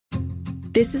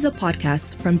This is a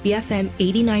podcast from BFM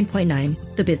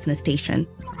 89.9, the business station.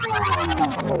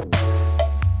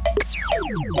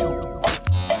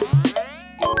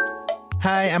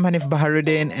 Hi, I'm Hanif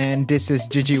Baharuddin and this is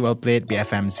GG Well Played,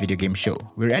 BFM's video game show.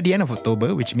 We're at the end of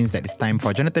October, which means that it's time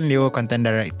for Jonathan Leo, content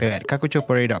director at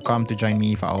kakuchopore.com, to join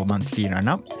me for our monthly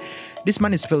run-up. This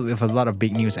month is filled with a lot of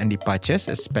big news and departures,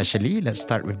 especially, let's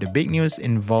start with the big news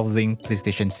involving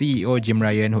PlayStation CEO Jim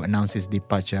Ryan, who announced his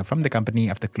departure from the company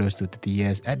after close to 30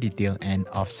 years at the tail end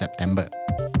of September.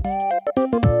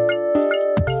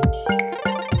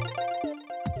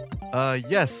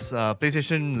 Yes,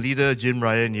 PlayStation leader Jim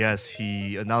Ryan, yes,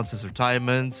 he announced his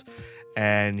retirement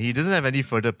and he doesn't have any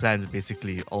further plans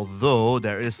basically, although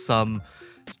there is some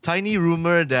tiny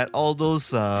rumor that all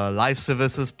those live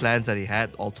services plans that he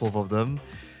had, all 12 of them,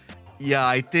 yeah,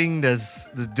 I think there's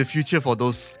the future for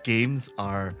those games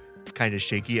are kind of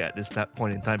shaky at this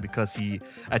point in time because he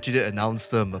actually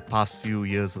announced them the past few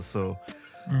years or so.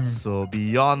 So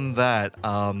beyond that,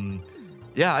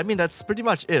 yeah, I mean, that's pretty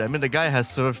much it. I mean, the guy has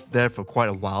served there for quite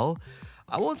a while.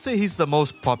 I won't say he's the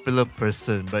most popular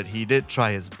person, but he did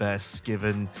try his best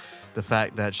given the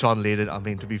fact that Sean Layden, I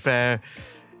mean, to be fair,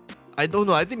 I don't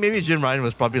know. I think maybe Jim Ryan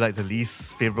was probably like the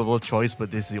least favorable choice,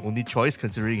 but this is the only choice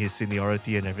considering his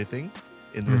seniority and everything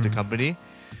with the company.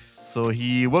 So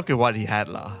he worked with what he had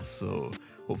lah. So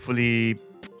hopefully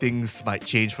things might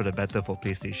change for the better for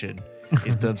PlayStation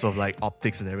in terms of like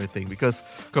optics and everything. Because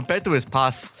compared to his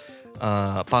past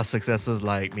successors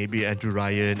like maybe Andrew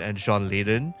Ryan and Sean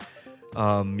Layden,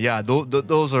 yeah,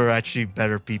 those are actually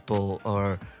better people.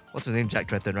 Or what's the name? Jack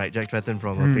Tretton, right? Jack Tretton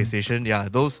from PlayStation. Yeah,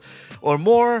 those or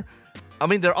more. I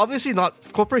mean, they're obviously not,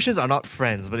 corporations are not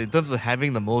friends, but in terms of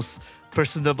having the most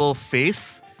personable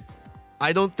face,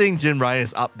 I don't think Jim Ryan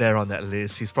is up there on that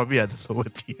list. He's probably at the lower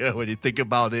tier when you think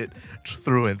about it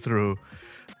through and through.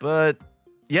 But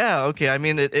yeah, okay, I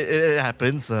mean, it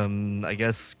happens. I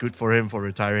guess good for him for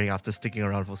retiring after sticking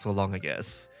around for so long, I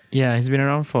guess. Yeah, he's been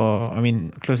around for,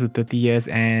 close to 30 years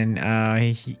and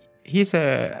he's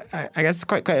I guess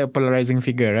quite a polarizing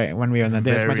figure, right? One way or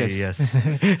another. Very, as much as,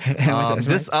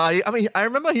 yes. I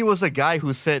remember he was a guy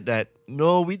who said that,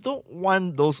 no, we don't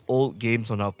want those old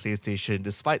games on our PlayStation,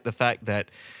 despite the fact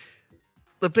that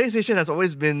the PlayStation has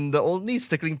always been, the only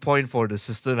sticking point for the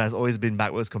system has always been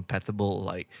backwards compatible.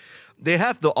 Like, they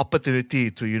have the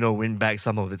opportunity to, win back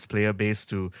some of its player base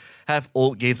to have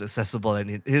old games accessible.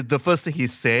 And the first thing he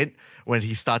said when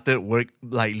he started work,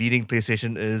 like leading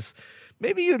PlayStation is,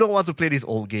 maybe you don't want to play these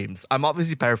old games. I'm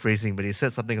obviously paraphrasing, but he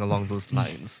said something along those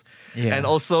lines. Yeah. And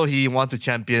also he wanted to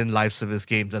champion live service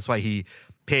games. That's why he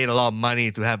paid a lot of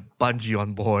money to have Bungie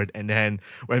on board. And then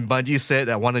when Bungie said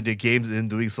that one of their games isn't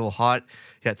doing so hot,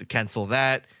 he had to cancel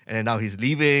that. And then now he's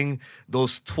leaving.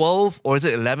 Those 12 or is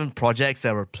it 11 projects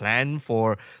that were planned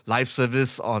for live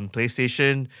service on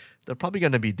PlayStation, they're probably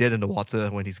going to be dead in the water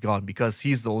when he's gone because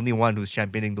he's the only one who's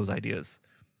championing those ideas.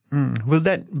 Will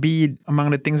that be among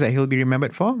the things that he'll be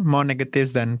remembered for? More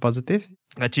negatives than positives?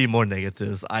 Actually, more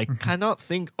negatives. I cannot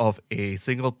think of a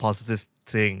single positive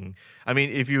thing. I mean,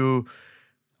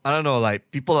 I don't know,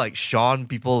 like people like Sean,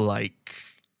 people like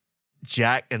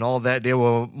Jack and all that, they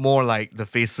were more like the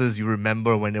faces you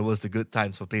remember when it was the good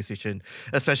times for PlayStation,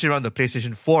 especially around the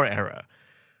PlayStation 4 era.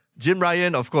 Jim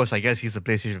Ryan, of course, I guess he's a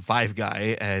PlayStation 5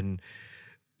 guy, and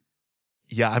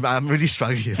yeah, I'm really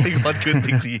struggling to think what good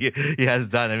things he has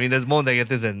done. I mean, there's more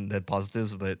negatives than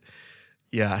positives, but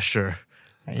yeah, sure.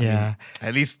 Yeah. I mean,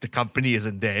 at least the company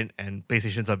isn't dead and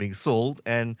PlayStations are being sold.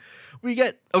 And we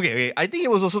get... Okay, I think it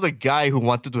was also the guy who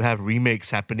wanted to have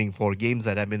remakes happening for games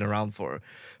that have been around for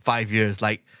 5 years.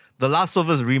 Like The Last of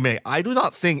Us remake. I do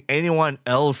not think anyone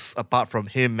else apart from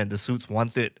him and the Suits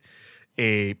wanted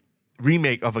a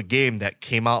remake of a game that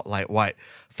came out like,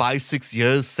 5, 6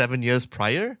 years, 7 years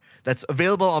prior? That's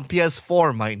available on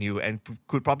PS4, mind you, and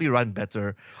could probably run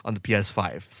better on the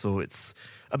PS5. So it's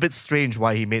a bit strange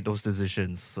why he made those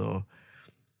decisions. So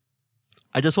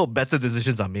I just hope better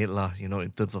decisions are made lah,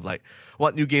 in terms of like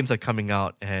what new games are coming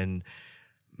out. And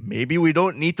maybe we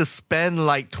don't need to spend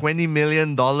like $20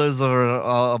 million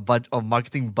or a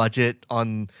marketing budget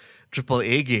on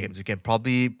AAA games. You can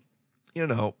probably,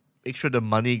 make sure the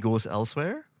money goes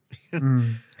elsewhere.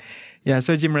 Yeah,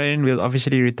 so Jim Ryan will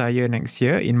officially retire next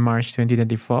year in March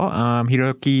 2024.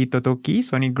 Hiroki Totoki,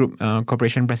 Sony Group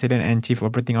Corporation President and Chief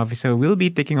Operating Officer, will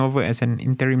be taking over as an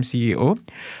interim CEO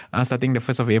starting the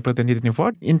 1st of April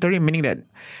 2024. Interim meaning that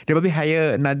they will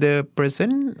hire another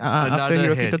person after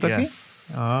Hiroki head, Totoki?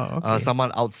 Yes. Oh, okay.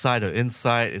 Someone outside or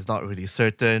inside is not really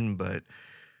certain, but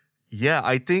Yeah,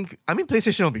 I mean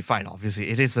PlayStation will be fine, obviously.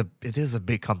 It is a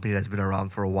big company that's been around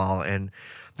for a while, and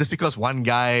just because one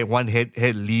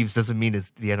head leaves doesn't mean it's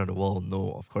the end of the world.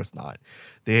 No, of course not.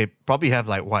 They probably have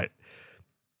like what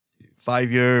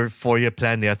 5-year, 4-year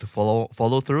plan they have to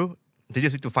follow through. They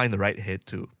just need to find the right head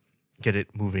to get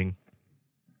it moving,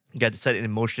 get it set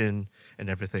in motion and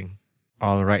everything.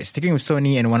 All right. Sticking with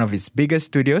Sony and one of its biggest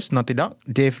studios, Naughty Dog,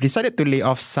 they've decided to lay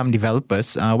off some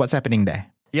developers. What's happening there?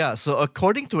 Yeah, so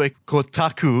according to a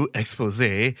Kotaku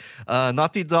expose,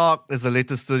 Naughty Dog is the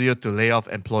latest studio to lay off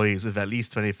employees with at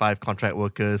least 25 contract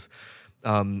workers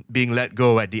being let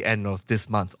go at the end of this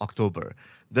month, October.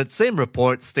 That same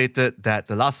report stated that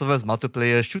The Last of Us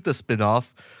multiplayer shooter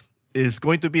spin-off is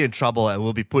going to be in trouble and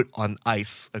will be put on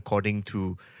ice, according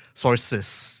to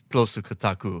sources close to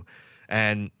Kotaku.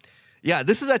 And yeah,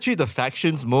 this is actually the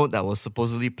factions mode that was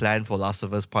supposedly planned for Last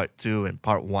of Us Part 2 and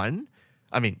Part 1.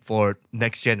 I mean, for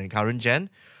next gen and current gen.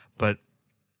 But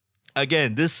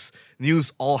again, this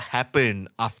news all happened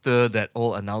after that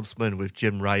whole announcement with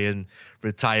Jim Ryan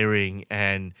retiring,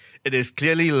 and it is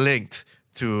clearly linked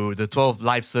to the 12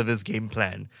 live service game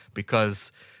plan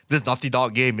because this Naughty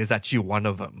Dog game is actually one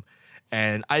of them.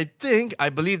 And I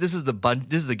believe this is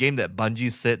the game that Bungie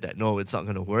said that no, it's not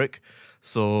going to work.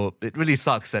 So it really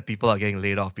sucks that people are getting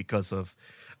laid off because of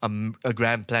a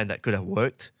grand plan that could have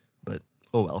worked. But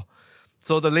oh well.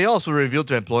 So the layoffs were revealed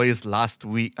to employees last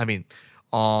week. I think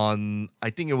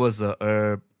it was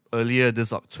earlier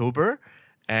this October.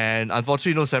 And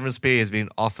unfortunately, no severance pay has been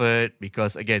offered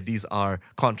because, again, these are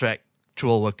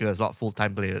contractual workers, not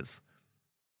full-time players.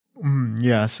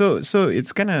 Yeah, so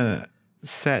it's kind of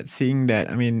sad seeing that.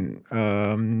 I mean,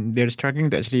 they're struggling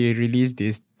to actually release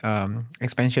this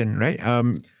expansion, right?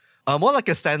 More like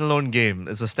a standalone game.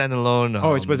 It's a standalone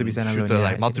it's supposed to be standalone, shooter, yeah,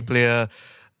 like multiplayer.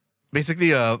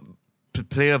 Basically,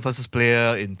 player versus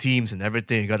player in teams and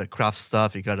everything. You got to craft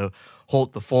stuff. You got to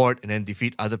hold the fort and then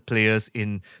defeat other players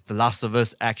in the Last of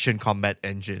Us action combat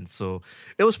engine. So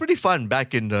it was pretty fun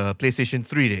back in the PlayStation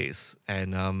 3 days.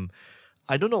 And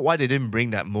I don't know why they didn't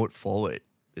bring that mode forward.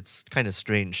 It's kind of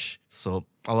strange. So,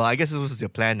 well, I guess this was their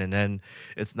plan, and then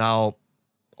it's now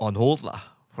on hold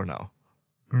for now.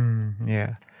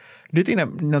 Yeah. Do you think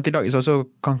that Naughty Dog is also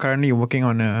concurrently working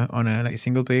on a like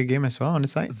single player game as well on the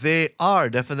side? They are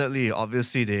definitely.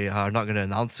 Obviously, they are not going to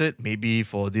announce it. Maybe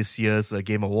for this year's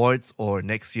Game Awards or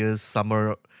next year's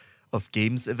Summer of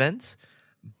Games event.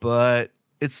 But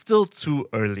it's still too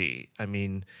early. I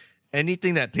mean,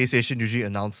 anything that PlayStation usually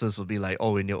announces will be like,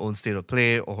 in your own state of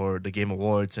play or the Game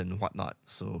Awards and whatnot.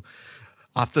 So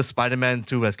after Spider-Man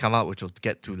 2 has come out, which we'll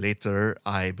get to later,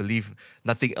 I believe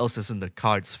nothing else is in the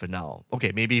cards for now.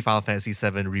 Okay, maybe Final Fantasy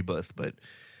VII Rebirth, but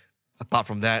apart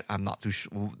from that, I'm not too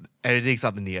sure. Everything's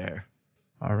up in the air.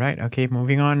 All right, okay,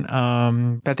 moving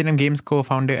on. Platinum Games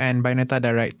co-founder and Bayonetta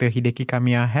director Hideki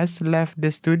Kamiya has left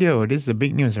the studio. This is a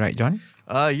big news, right, John?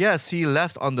 Yes, he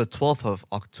left on the 12th of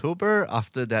October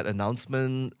after that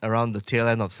announcement around the tail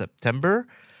end of September.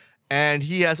 And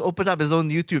he has opened up his own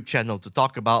YouTube channel to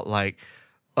talk about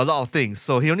a lot of things.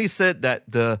 So he only said that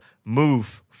the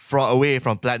move away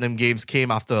from Platinum Games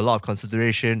came after a lot of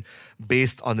consideration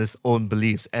based on his own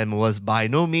beliefs and was by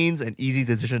no means an easy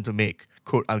decision to make,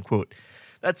 quote unquote.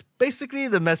 That's basically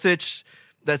the message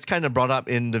that's kind of brought up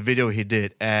in the video he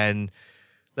did. And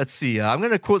let's see, I'm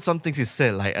going to quote some things he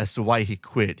said as to why he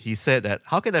quit. He said that,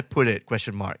 how can I put it, ?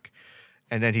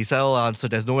 And then he said, I'll answer,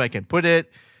 there's no way I can put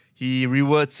it. He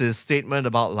rewords his statement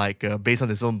about based on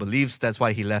his own beliefs, that's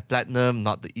why he left Platinum,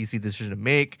 not the easy decision to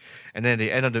make. And then at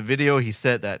the end of the video, he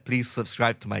said that please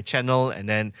subscribe to my channel. And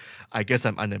then I guess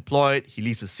I'm unemployed. He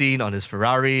leaves the scene on his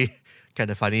Ferrari.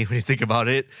 Kind of funny when you think about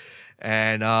it.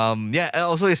 And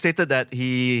also he stated that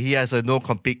he has a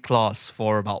no-compete clause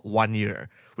for about 1 year,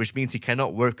 which means he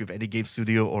cannot work with any game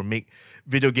studio or make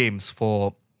video games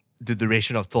for the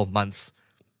duration of 12 months.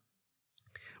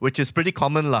 Which is pretty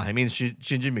common. I mean,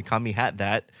 Shinji Mikami had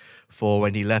that for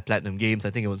when he left Platinum Games.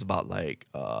 I think it was about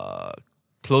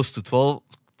close to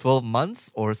 12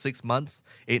 months or 6 months,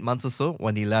 8 months or so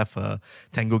when he left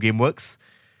Tango Gameworks.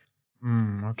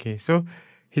 Okay, so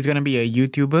he's going to be a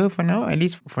YouTuber for now, at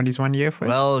least for this 1 year first?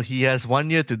 Well, he has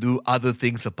 1 year to do other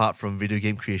things apart from video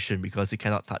game creation because he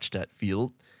cannot touch that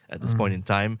field at this point in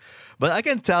time. But I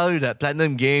can tell you that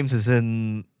Platinum Games is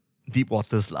in deep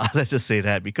waters, let's just say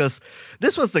that, because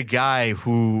this was the guy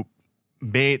who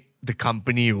made the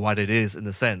company what it is, in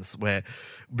a sense, where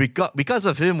because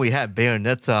of him we had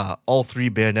Bayonetta, all 3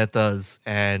 Bayonettas,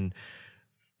 and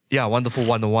Wonderful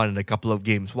 101 and a couple of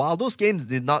games. While those games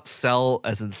did not sell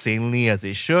as insanely as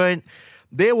they should,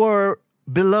 they were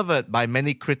beloved by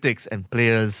many critics and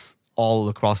players all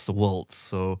across the world.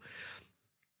 So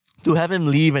to have him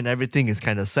leave and everything is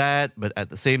kind of sad, but at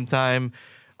the same time,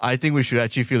 I think we should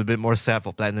actually feel a bit more sad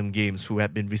for Platinum Games, who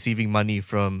have been receiving money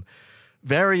from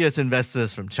various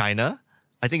investors from China.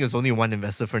 I think there's only one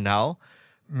investor for now.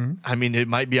 I mean, it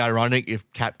might be ironic if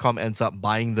Capcom ends up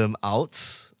buying them out.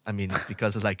 I mean, it's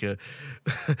because it's like a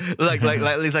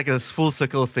it's like a full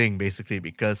circle thing, basically,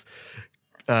 because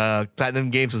Platinum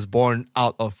Games was born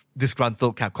out of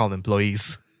disgruntled Capcom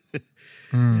employees.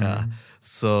 Yeah.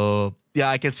 So, yeah,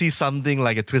 I can see something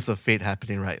like a twist of fate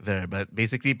happening right there. But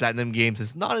basically, Platinum Games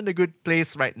is not in a good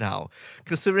place right now,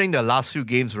 considering the last few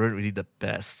games weren't really the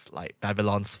best, like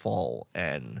Babylon's Fall.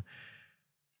 And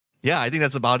yeah, I think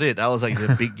that's about it. That was like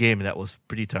the big game that was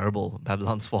pretty terrible,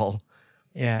 Babylon's Fall.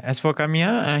 Yeah, as for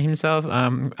Kamiya himself, I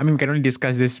mean, we can only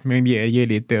discuss this maybe a year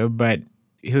later, but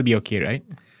he'll be okay, right?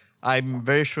 I'm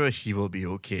very sure he will be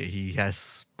okay. He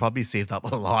has probably saved up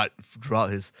a lot throughout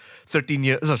his 17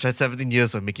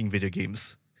 years of making video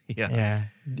games. Yeah. Yeah.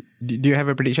 Do you have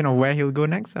a prediction of where he'll go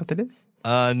next after this?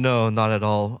 No, not at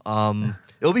all.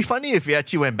 It'll be funny if he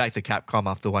actually went back to Capcom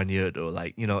after 1 year, though,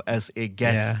 like, as a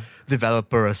guest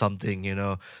developer or something,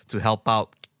 to help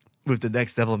out with the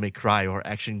next Devil May Cry or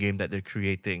action game that they're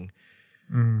creating.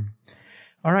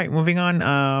 All right, moving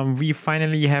on. We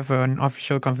finally have an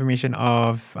official confirmation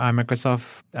of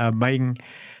Microsoft buying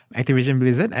Activision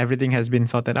Blizzard. Everything has been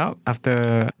sorted out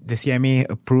after the CMA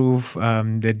approved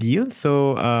the deal.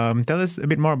 So tell us a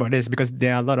bit more about this, because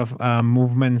there are a lot of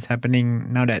movements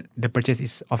happening now that the purchase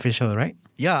is official, right?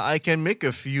 Yeah, I can make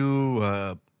a few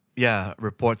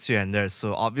reports here and there.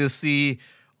 So obviously,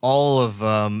 all of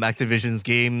Activision's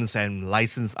games and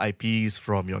licensed IPs,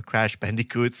 from your Crash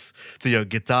Bandicoots to your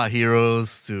Guitar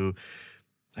Heroes to,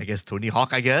 I guess, Tony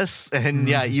Hawk, and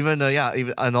even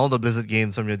and all the Blizzard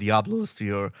games, from your Diablos to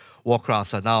your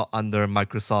Warcrafts, are now under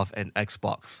Microsoft and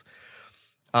Xbox.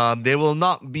 There will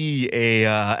not be a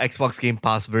Xbox Game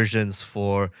Pass versions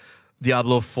for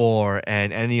Diablo 4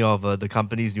 and any of the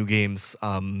company's new games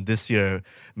this year.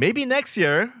 Maybe next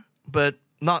year, but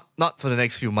not for the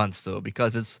next few months, though,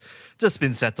 because it's just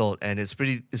been settled and it's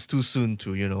too soon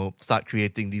to start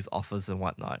creating these offers and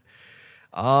whatnot.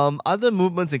 Other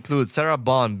movements include Sarah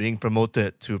Bond being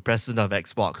promoted to president of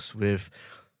Xbox, with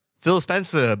Phil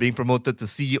Spencer being promoted to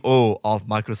CEO of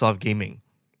Microsoft Gaming.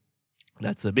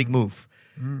 That's a big move.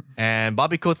 And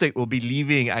Bobby Kotick will be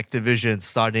leaving Activision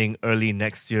starting early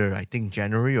next year, I think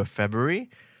January or February,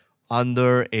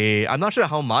 under I'm not sure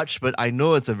how much, but I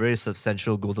know it's a very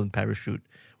substantial golden parachute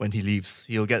when he leaves.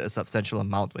 He'll get a substantial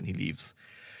amount when he leaves.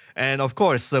 And of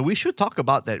course, we should talk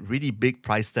about that really big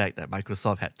price tag that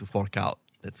Microsoft had to fork out.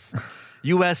 It's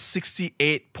US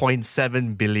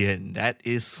 $68.7 billion. That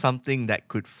is something that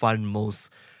could fund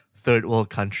most third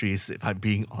world countries, if I'm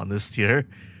being honest here,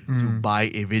 to buy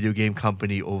a video game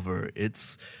company over.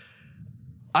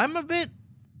 I'm not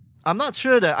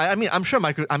sure that, I'm sure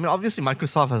obviously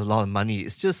Microsoft has a lot of money.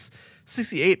 It's just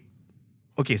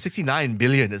 69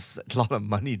 billion is a lot of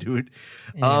money, dude.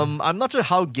 Yeah. I'm not sure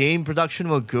how game production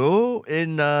will go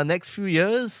in next few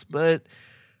years, but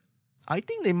I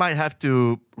think they might have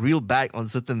to reel back on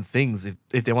certain things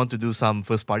if they want to do some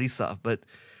first-party stuff. But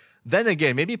then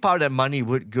again, maybe part of that money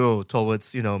would go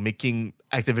towards, making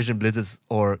Activision Blizzard's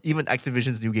or even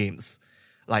Activision's new games,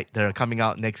 like that are coming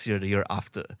out next year, the year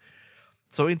after.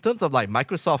 So in terms of like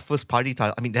Microsoft first-party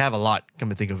titles, they have a lot.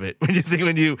 Come and think of it.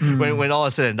 When all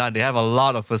is said and done, they have a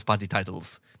lot of first-party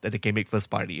titles that they can make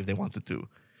first-party if they wanted to.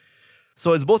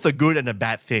 So it's both a good and a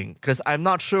bad thing, because I'm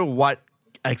not sure what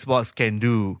Xbox can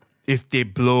do if they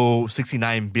blow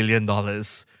 $69 billion.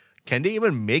 Can they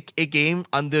even make a game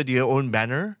under their own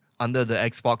banner, under the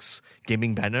Xbox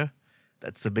gaming banner?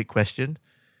 That's a big question.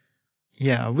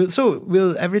 Yeah.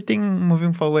 Will everything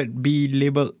moving forward be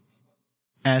labeled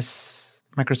as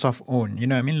Microsoft own? You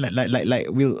know what I mean? Like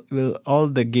will all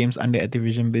the games under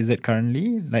Activision Blizzard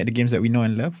currently, like the games that we know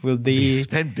and love, will they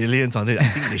spend billions on it? I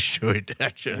think they should,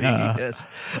 actually. Yes.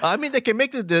 They can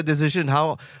make the decision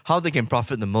how they can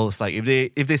profit the most. Like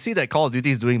if they see that Call of Duty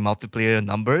is doing multiplayer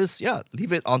numbers,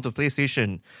 leave it onto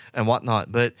PlayStation and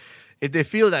whatnot. But if they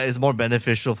feel that it's more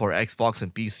beneficial for Xbox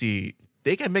and PC,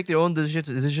 they can make their own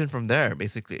decision from there,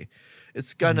 basically.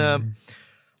 It's gonna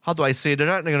how do I say, they're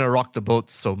not going to rock the boat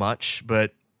so much,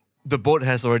 but the boat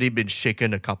has already been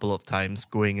shaken a couple of times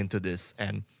going into this.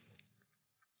 And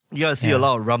you're going to see a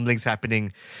lot of rumblings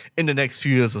happening in the next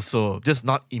few years or so, just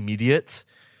not immediate.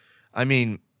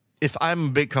 If I'm a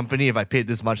big company, if I paid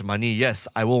this much money, yes,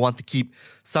 I will want to keep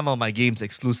some of my games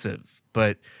exclusive.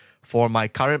 But for my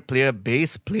current player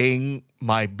base playing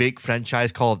my big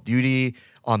franchise Call of Duty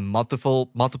on multiple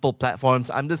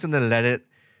platforms, I'm just going to let it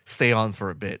stay on for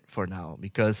a bit for now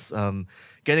because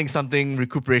getting some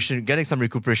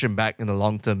recuperation back in the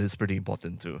long term is pretty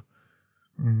important too.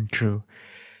 True.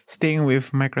 Staying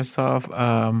with Microsoft,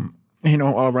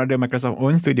 or rather Microsoft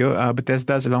own studio,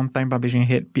 Bethesda's longtime publishing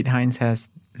head Pete Hines has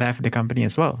left the company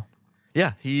as well.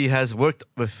 Yeah, he has worked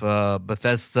with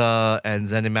Bethesda and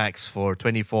ZeniMax for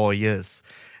 24 years.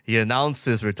 He announced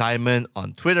his retirement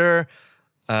on Twitter,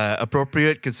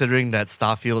 appropriate considering that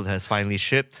Starfield has finally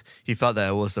shipped. He felt that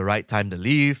it was the right time to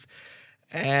leave.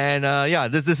 And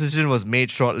this decision was made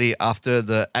shortly after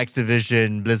the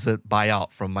Activision Blizzard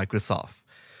buyout from Microsoft.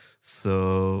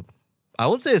 So I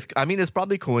won't say it's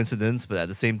probably coincidence, but at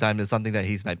the same time, it's something that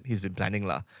he's been planning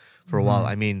for a while.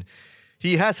 I mean,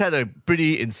 he has had a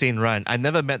pretty insane run. I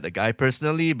never met the guy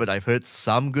personally, but I've heard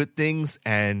some good things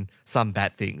and some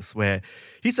bad things, where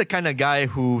he's the kind of guy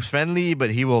who's friendly,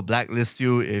 but he will blacklist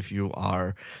you if you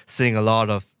are seeing a lot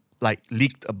of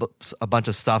leaked a bunch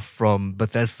of stuff from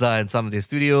Bethesda and some of their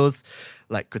studios,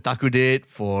 like Kotaku did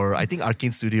for, I think,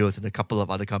 Arcane Studios and a couple of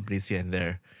other companies here and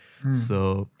there.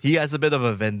 So he has a bit of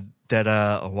a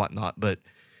vendetta or whatnot, but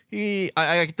I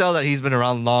can tell that he's been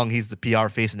around long. He's the PR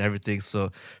face and everything.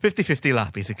 So 50-50 lah,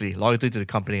 basically. Loyalty to the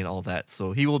company and all that.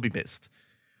 So he will be missed.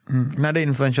 Another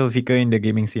influential figure in the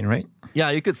gaming scene, right? Yeah,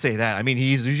 you could say that. I mean,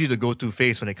 he's usually the go-to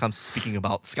face when it comes to speaking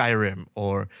about Skyrim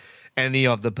or any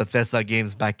of the Bethesda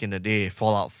games back in the day,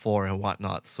 Fallout 4 and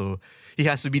whatnot. So he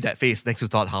has to be that face next to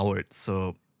Todd Howard.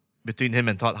 So between him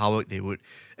and Todd Howard, they would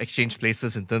exchange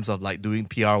places in terms of doing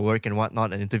PR work and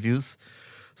whatnot and interviews.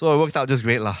 So it worked out just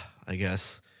great lah, I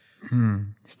guess.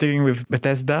 Sticking with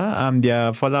Bethesda,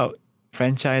 their Fallout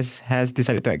franchise has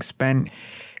decided to expand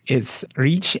its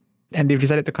reach, and they've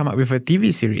decided to come up with a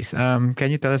TV series.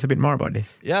 Can you tell us a bit more about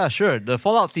this? Yeah, sure. The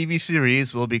Fallout TV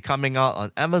series will be coming out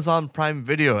on Amazon Prime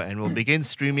Video and will begin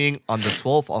streaming on the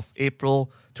 12th of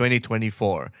April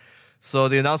 2024. So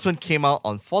the announcement came out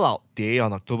on Fallout Day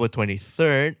on October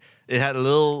 23rd. It had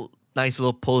a nice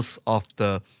little post of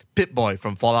the Pip-Boy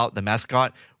from Fallout, the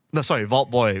mascot. No, sorry, Vault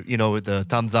Boy, with the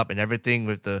thumbs up and everything,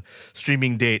 with the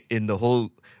streaming date in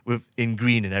in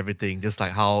green and everything, just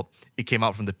like how it came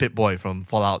out from the Pip-Boy from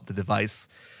Fallout, the device.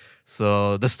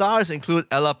 So the stars include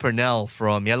Ella Purnell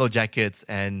from Yellow Jackets,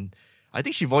 and I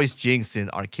think she voiced Jinx in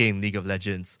Arcane League of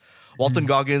Legends. Walton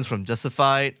Goggins from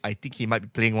Justified, I think he might be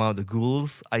playing one of the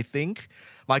ghouls, I think.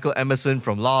 Michael Emerson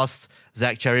from Lost,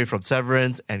 Zach Cherry from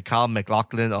Severance, and Kyle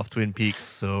MacLachlan of Twin Peaks.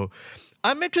 So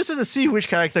I'm interested to see which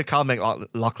character Kyle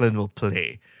MacLachlan will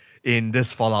play in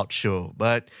this Fallout show.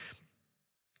 But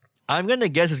I'm going to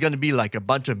guess it's going to be like a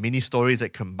bunch of mini stories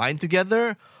that combine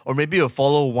together, or maybe you'll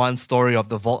follow one story of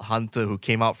the Vault Hunter who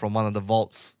came out from one of the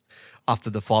vaults after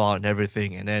the Fallout and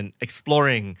everything, and then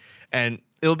exploring. And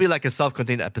it'll be like a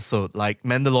self-contained episode, like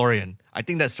Mandalorian. I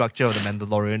think that structure of the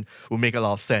Mandalorian will make a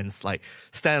lot of sense, like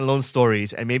standalone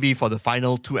stories, and maybe for the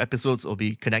final 2 episodes, it'll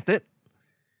be connected.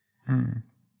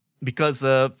 Because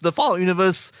the Fallout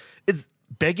universe is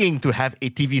begging to have a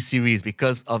TV series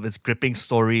because of its gripping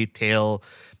story tale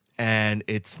and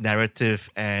its narrative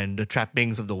and the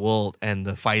trappings of the world and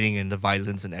the fighting and the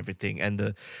violence and everything and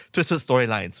the twisted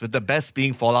storylines. With the best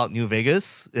being Fallout New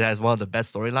Vegas, it has one of the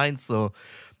best storylines. So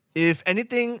if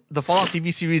anything, the Fallout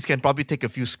TV series can probably take a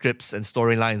few scripts and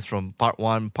storylines from Part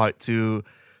 1, Part 2,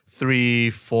 3,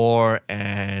 4,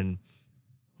 and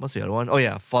what's the other one? Oh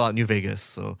yeah, Fallout New Vegas.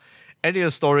 So any of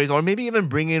the stories, or maybe even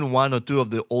bring in 1 or 2 of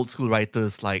the old school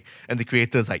writers and the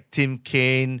creators like Tim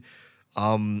Kaine,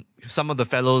 some of the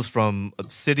fellows from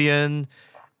Obsidian,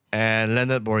 and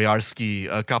Leonard Boyarsky,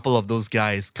 a couple of those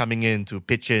guys coming in to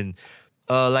pitch in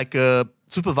like a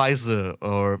supervisor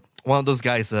or one of those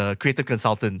guys, creative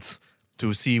consultants,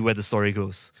 to see where the story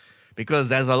goes. Because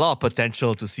there's a lot of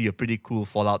potential to see a pretty cool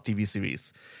Fallout TV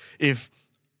series. If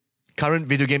current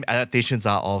video game adaptations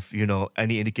are of,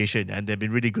 any indication, and they've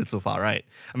been really good so far, right?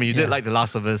 I mean, you did like The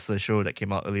Last of Us show that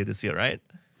came out earlier this year, right?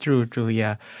 True,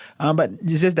 yeah. But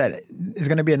it's just that it's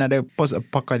going to be another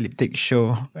post-apocalyptic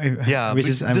show. Yeah,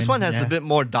 this one has a bit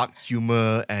more dark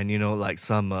humor and, like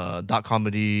some dark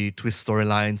comedy, twist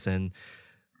storylines, and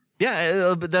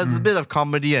there's a bit of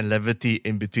comedy and levity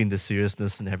in between the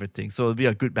seriousness and everything. So it'll be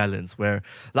a good balance where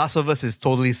Last of Us is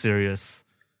totally serious.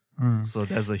 So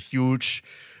there's a huge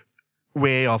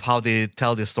way of how they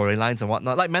tell their storylines and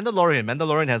whatnot. Like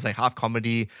Mandalorian has like half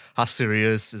comedy, half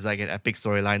serious. It's like an epic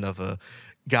storyline of a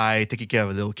guy taking care of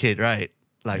a little kid, right?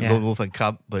 Like Lone Wolf and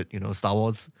Cub, but Star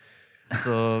Wars.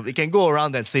 So it can go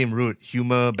around that same route,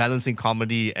 humor, balancing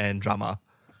comedy and drama.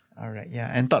 All right,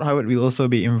 yeah. And Todd Howard will also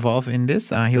be involved in this.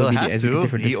 He'll be the executive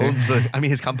producer.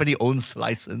 His company owns the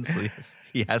license, so yes,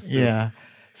 he has to. Yeah.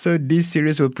 So this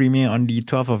series will premiere on the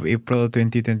 12th of April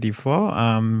 2024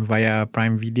 via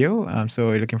Prime Video. So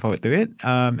we're looking forward to it.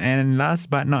 And last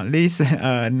but not least,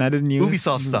 another news.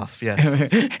 Ubisoft stuff, yes.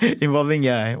 Involving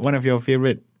one of your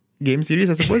favorite game series,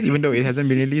 I suppose, even though it hasn't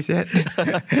been released yet.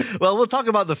 Well, we'll talk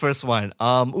about the first one.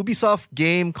 Ubisoft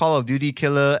game Call of Duty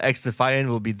Killer X Defiant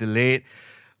will be delayed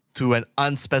to an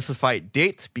unspecified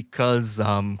date because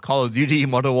Call of Duty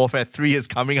Modern Warfare 3 is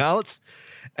coming out.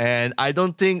 And I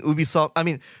don't think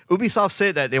Ubisoft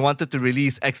said that they wanted to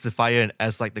release X Defiant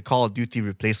as like the Call of Duty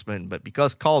replacement. But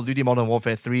because Call of Duty Modern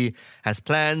Warfare 3 has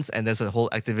plans and there's a whole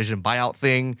Activision buyout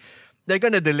thing, they're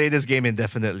going to delay this game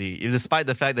indefinitely, despite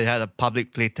the fact they had a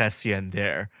public playtest here and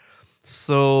there.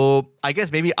 So I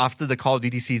guess maybe after the Call of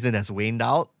Duty season has waned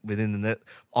out, within the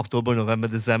October, November,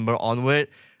 December onward,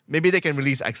 maybe they can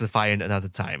release X Defiant another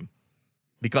time.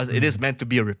 Because it is meant to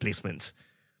be a replacement.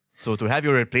 So to have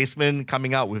your replacement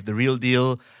coming out with the real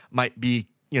deal might be,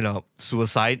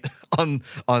 suicide on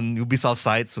Ubisoft's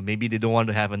side. So maybe they don't want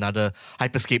to have another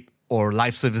Hyperscape or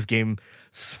live service game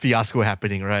fiasco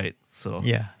happening, right? So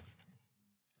yeah.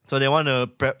 So they want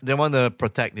to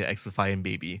protect their X Defiant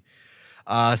baby.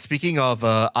 Speaking of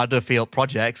other failed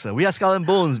projects, We Are Skull and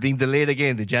Bones being delayed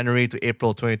again to January to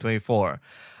April 2024.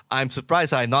 I'm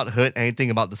surprised I have not heard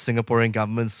anything about the Singaporean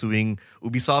government suing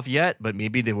Ubisoft yet, but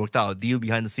maybe they worked out a deal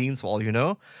behind the scenes for all you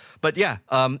know. But yeah,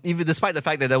 even despite the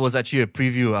fact that there was actually a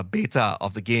preview, a beta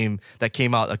of the game that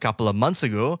came out a couple of months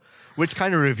ago, which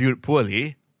kind of reviewed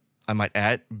poorly, I might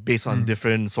add, based on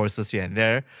different sources here and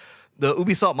there. The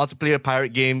Ubisoft multiplayer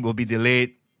pirate game will be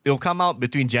delayed. It'll come out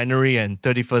between January and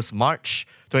 31st March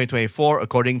 2024,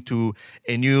 according to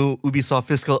a new Ubisoft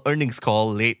fiscal earnings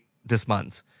call late this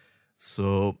month.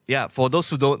 So, yeah, for those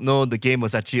who don't know, the game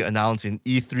was actually announced in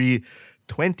E3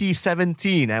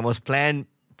 2017 and was planned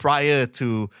prior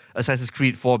to Assassin's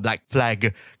Creed 4 Black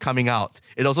Flag coming out.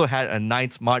 It also had a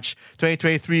 9th March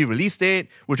 2023 release date,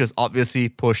 which was obviously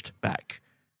pushed back.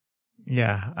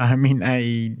 Yeah, I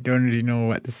don't really know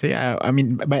what to say.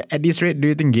 But at this rate, do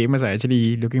you think gamers are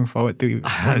actually looking forward to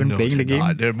even playing the game?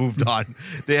 Not. They're moved on.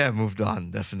 They have moved on,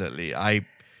 definitely. I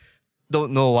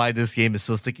don't know why this game is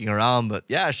still sticking around, but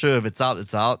yeah, sure, if it's out,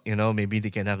 it's out. Maybe they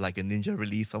can have like a ninja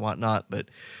release or whatnot. But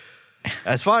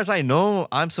as far as I know,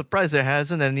 I'm surprised there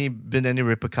hasn't been any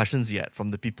repercussions yet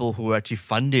from the people who are actually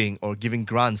funding or giving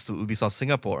grants to Ubisoft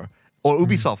Singapore, or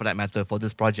Ubisoft for that matter, for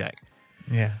this project.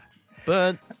 Yeah.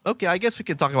 But okay, I guess we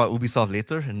can talk about Ubisoft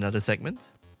later in another segment.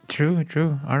 True.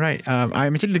 All right.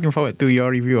 I'm actually looking forward to your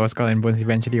review of Skull and Bones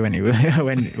eventually when it will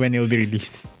when it will be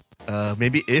released.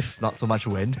 Maybe if, not so much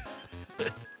when.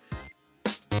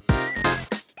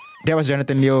 That was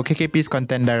Jonathan Leo, KKP's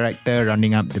content director,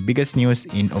 rounding up the biggest news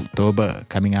in October.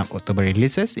 Coming up, October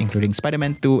releases, including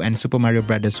Spider-Man 2 and Super Mario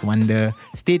Bros. Wonder.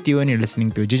 Stay tuned, you're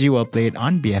listening to GG Well Played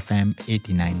on BFM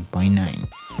 89.9.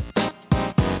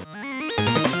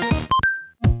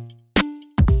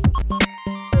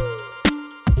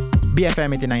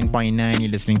 BFM 89.9, you're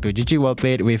listening to GG Well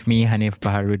Played with me, Hanif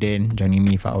Baharudin. Joining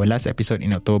me for our last episode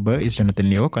in October is Jonathan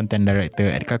Leo, content director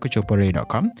at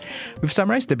kakuchopore.com. We've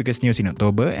summarized the biggest news in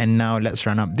October, and now let's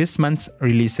run up this month's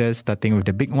releases, starting with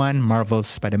the big one, Marvel's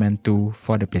Spider-Man 2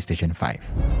 for the PlayStation 5.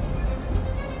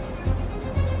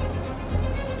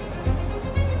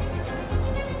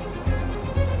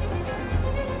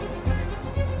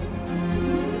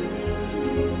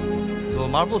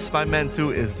 Marvel's Spider-Man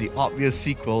 2 is the obvious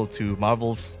sequel to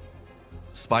Marvel's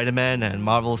Spider-Man and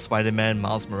Marvel's Spider-Man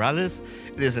Miles Morales.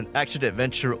 It is an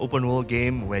action-adventure open-world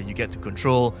game where you get to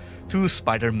control two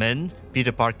Spider-Men,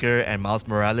 Peter Parker and Miles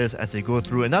Morales, as they go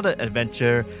through another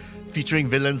adventure featuring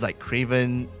villains like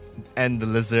Kraven and the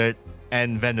Lizard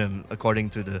and Venom, according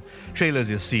to the trailers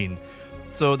you've seen.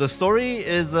 So the story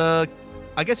is, I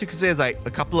guess you could say it's like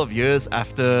a couple of years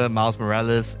after Miles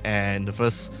Morales and the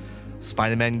first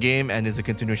Spider-Man game, and it's a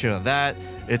continuation of that.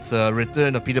 It's a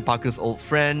return of Peter Parker's old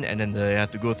friend, and then they have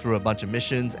to go through a bunch of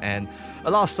missions, and a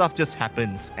lot of stuff just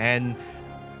happens. And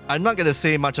I'm not going to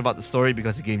say much about the story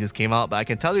because the game just came out, but I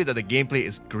can tell you that the gameplay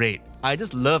is great. I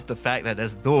just love the fact that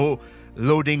there's no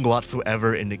loading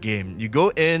whatsoever in the game. You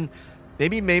go in,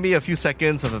 maybe a few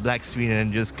seconds of a black screen,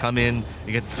 and just come in,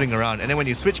 you get to swing around. And then when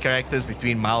you switch characters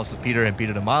between Miles to Peter and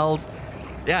Peter to Miles,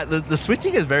 yeah, the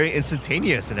switching is very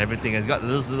instantaneous and everything. It's got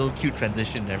this little cute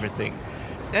transition and everything.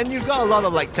 And you've got a lot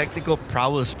of like technical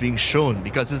prowess being shown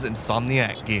because this is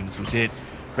Insomniac Games who did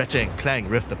Ratchet and Clank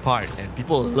Rift Apart, and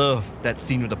people love that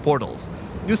scene with the portals.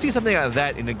 You'll see something like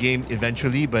that in the game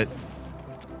eventually, but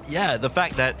yeah, the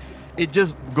fact that it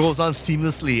just goes on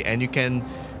seamlessly and you can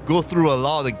go through a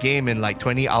lot of the game in like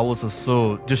 20 hours or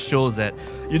so just shows that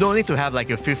you don't need to have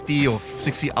like a 50 or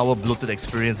 60 hour bloated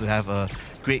experience to have a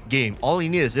great game. All you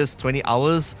need is just 20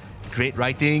 hours, great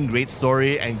writing, great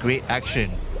story, and great action.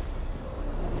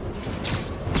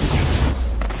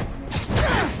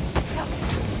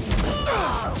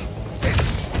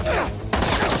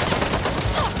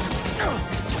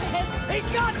 He's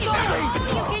got something!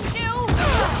 You can do!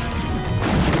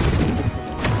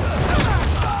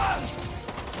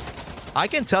 I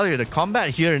can tell you the combat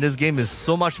here in this game is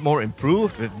so much more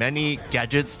improved with many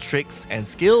gadgets, tricks, and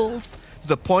skills to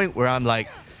the point where I'm like,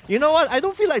 you know what? I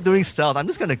don't feel like doing stealth. I'm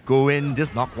just gonna go in,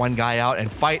 just knock one guy out,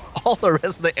 and fight all the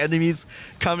rest of the enemies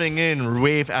coming in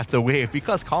wave after wave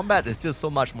because combat is just so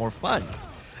much more fun.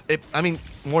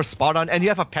 More spot on, and you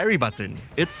have a parry button.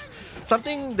 It's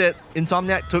something that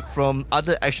Insomniac took from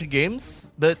other action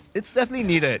games, but it's definitely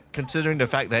needed considering the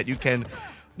fact that you could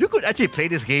actually play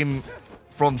this game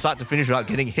from start to finish without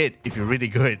getting hit if you're really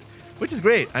good, which is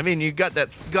great. I mean, you got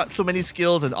so many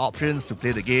skills and options to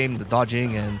play the game, the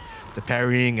dodging and the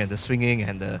parrying and the swinging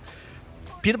and the...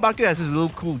 Peter Parker has this little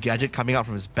cool gadget coming out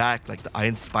from his back, like the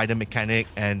Iron Spider mechanic,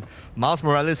 and Miles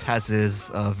Morales has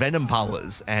his Venom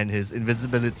powers and his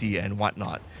invisibility and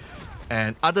whatnot,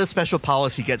 and other special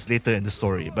powers he gets later in the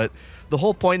story. But the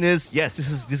whole point is, yes,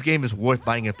 this game is worth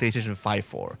buying a PlayStation 5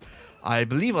 for. I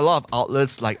believe a lot of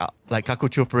outlets like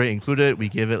Kakucho Parade included, we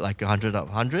give it like 100 out of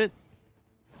 100.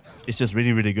 It's just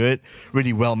really, really good,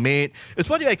 really well made. It's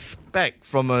what you expect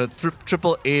from a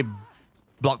triple A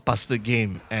blockbuster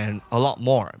game and a lot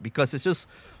more because it's just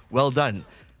well done.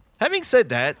 Having said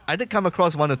that, I did come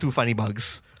across one or two funny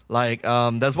bugs. Like,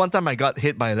 there's one time I got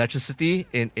hit by electricity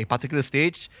in a particular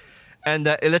stage, and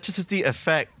the electricity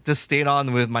effect just stayed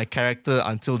on with my character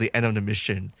until the end of the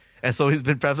mission. And so he's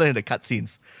been prevalent in the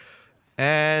cutscenes.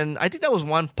 And I think that was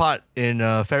one part in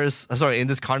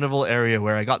this carnival area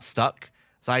where I got stuck.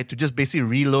 So I had to just basically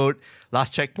reload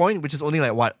last checkpoint, which is only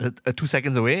like 2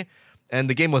 seconds away. And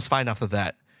the game was fine after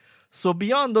that. So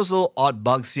beyond those little odd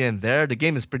bugs here and there, the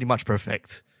game is pretty much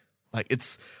perfect. Like,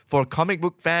 it's for comic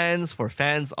book fans, for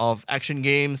fans of action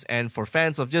games, and for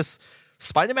fans of just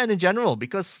Spider-Man in general,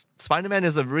 because Spider-Man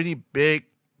is a really big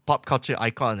pop culture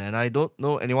icon, and I don't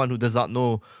know anyone who does not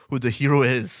know who the hero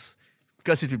is,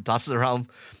 because he's been blasted around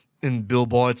in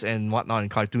billboards and whatnot, in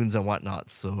cartoons and whatnot.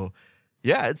 So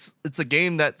yeah, it's a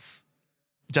game that's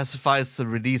justifies the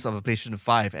release of a PlayStation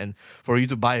 5, and for you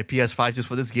to buy a PS5 just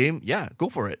for this game, yeah, go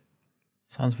for it.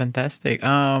 Sounds fantastic.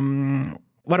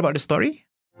 What about the story?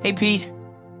 Hey, Pete.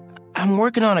 I'm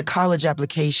working on a college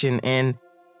application, and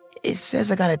it says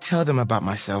I gotta tell them about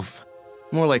myself.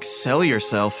 More like sell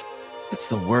yourself. It's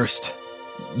the worst.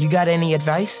 You got any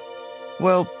advice?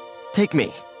 Well, take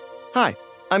me. Hi,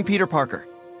 I'm Peter Parker.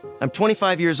 I'm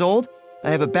 25 years old,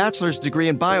 I have a bachelor's degree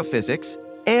in biophysics,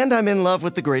 and I'm in love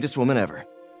with the greatest woman ever.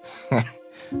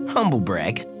 Humble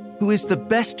brag. Who is the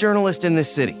best journalist in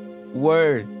this city.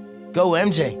 Word. Go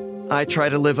MJ. I try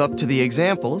to live up to the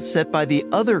example set by the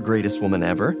other greatest woman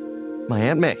ever, my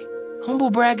Aunt May. Humble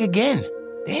brag again.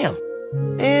 Damn.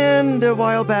 And a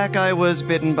while back, I was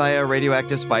bitten by a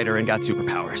radioactive spider and got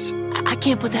superpowers. I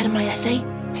can't put that in my essay.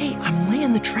 Hey, I'm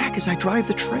laying the track as I drive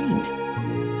the train.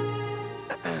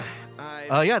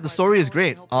 Yeah, the story is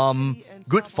great.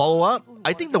 Good follow-up.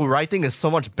 I think the writing is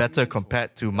so much better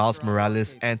compared to Miles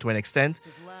Morales, and to an extent,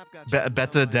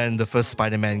 better than the first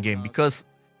Spider-Man game, because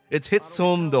it hits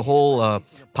home the whole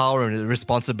power and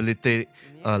responsibility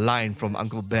line from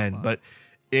Uncle Ben, but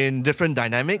in different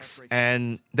dynamics.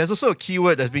 And there's also a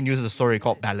keyword that's been used in the story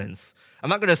called balance. I'm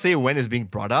not going to say when it's being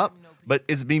brought up, but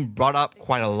it's being brought up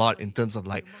quite a lot in terms of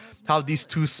like how these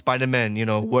two Spider-Men,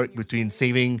 work between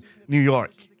saving New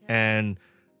York and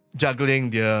juggling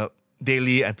their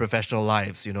daily and professional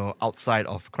lives, outside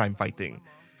of crime fighting.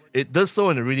 It does so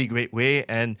in a really great way,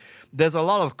 and there's a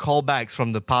lot of callbacks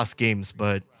from the past games,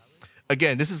 but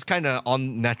again, this is kind of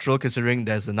unnatural considering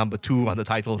there's a number 2 on the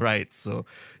title, right? So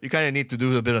you kind of need to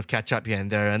do a bit of catch up here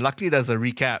and there, and luckily there's a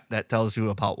recap that tells you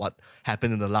about what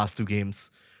happened in the last 2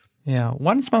 games. Yeah,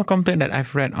 one small complaint that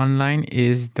I've read online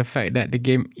is the fact that the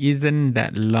game isn't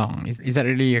that long. Is that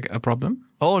really a problem?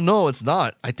 Oh, no, it's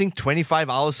not. I think 25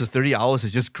 hours to 30 hours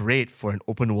is just great for an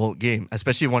open world game,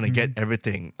 especially if you want to get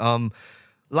everything.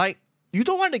 You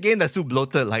don't want a game that's too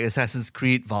bloated like Assassin's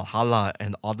Creed, Valhalla,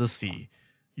 and Odyssey.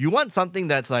 You want something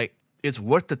that's like, it's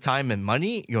worth the time and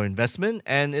money, your investment,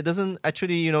 and it doesn't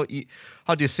actually,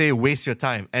 waste your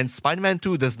time. And Spider-Man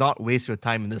 2 does not waste your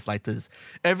time in the slightest.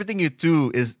 Everything you do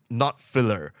is not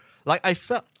filler. Like,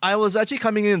 I was actually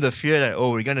coming in the fear that,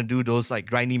 we're going to do those like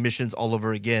grindy missions all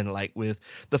over again, like with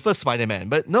the first Spider-Man.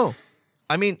 But no,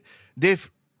 I mean, they've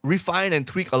refined and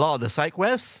tweaked a lot of the side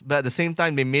quests, but at the same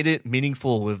time, they made it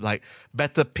meaningful with like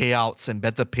better payouts and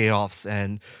better payoffs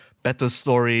and better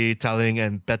storytelling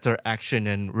and better action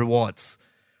and rewards.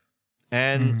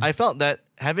 And I felt that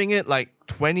having it like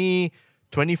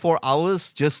 24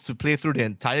 hours just to play through the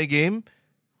entire game,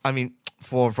 I mean,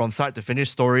 from start to finish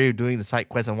story, doing the side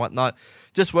quests and whatnot,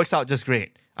 just works out just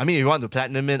great. I mean, if you want to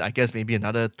platinum it, I guess maybe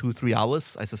another 2-3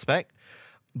 hours, I suspect.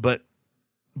 But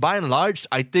by and large,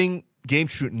 I think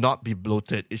games should not be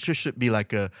bloated. It should be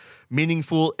like a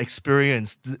meaningful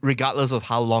experience, regardless of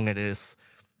how long it is.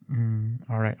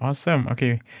 All right, awesome.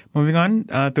 Okay, moving on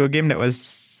to a game that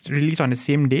was released on the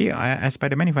same day as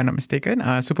Spider-Man, if I'm not mistaken,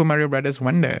 Super Mario Brothers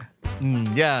Wonder.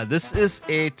 Yeah, this is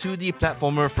a 2D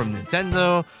platformer from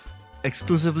Nintendo,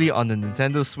 exclusively on the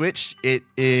Nintendo Switch. It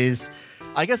is,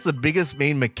 I guess the biggest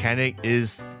main mechanic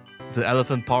is the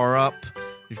elephant power-up.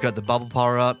 You've got the bubble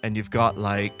power-up, and you've got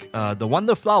like the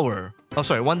Wonder Flower. Oh,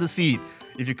 sorry, Wonder Seed.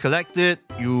 If you collect it,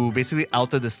 you basically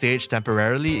alter the stage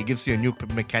temporarily. It gives you a new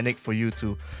mechanic for you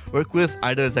to work with.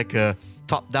 Either it's like a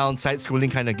top-down,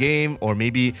 side-scrolling kind of game, or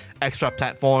maybe extra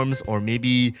platforms, or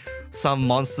maybe some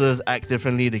monsters act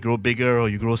differently. They grow bigger, or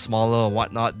you grow smaller, or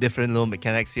whatnot. Different little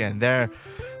mechanics here and there.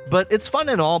 But it's fun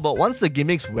and all, but once the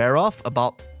gimmicks wear off,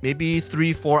 about maybe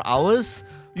 3-4 hours,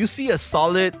 you see a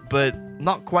solid but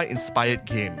not quite inspired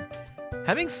game.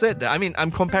 Having said that, I mean,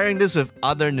 I'm comparing this with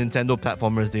other Nintendo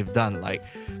platformers they've done. Like,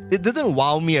 it didn't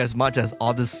wow me as much as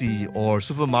Odyssey or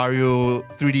Super Mario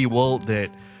 3D World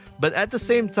did. But at the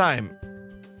same time,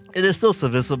 it is still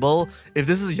serviceable. If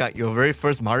this is like your very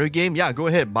first Mario game, yeah, go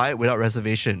ahead, buy it without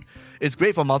reservation. It's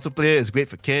great for multiplayer, it's great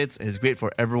for kids, it's great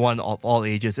for everyone of all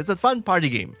ages. It's a fun party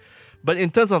game. But in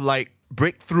terms of like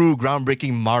breakthrough,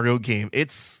 groundbreaking Mario game, it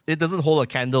doesn't hold a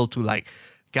candle to like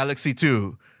Galaxy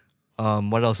 2.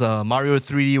 What else? Mario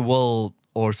 3D World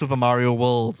or Super Mario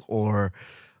World or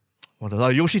what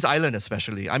else? Yoshi's Island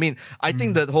especially. I mean, I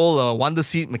think that whole Wonder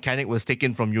Seed mechanic was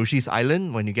taken from Yoshi's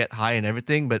Island when you get high and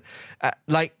everything. But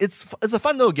like, it's a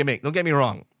fun little gimmick. Don't get me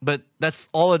wrong. But that's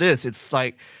all it is. It's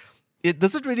like, it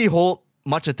doesn't really hold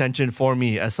much attention for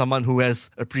me as someone who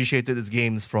has appreciated its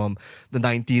games from the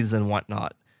 90s and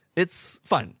whatnot. It's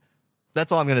fun.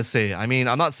 That's all I'm going to say. I mean,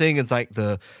 I'm not saying it's like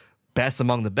the best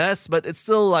among the best, but it's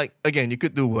still like, again, you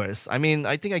could do worse. I mean,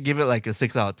 I think I give it like a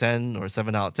 6 out of 10 or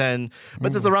 7 out of 10,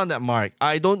 but it's around that mark.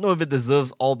 I don't know if it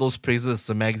deserves all those praises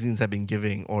the magazines have been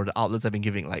giving or the outlets have been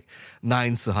giving, like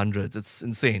 9s to 100s. It's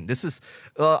insane. This is,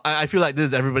 I feel like this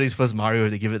is everybody's first Mario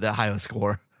to give it that high of a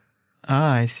score.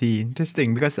 I see.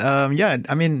 Interesting. Because, yeah,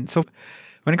 I mean, so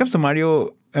when it comes to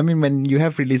Mario, I mean, when you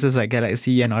have releases like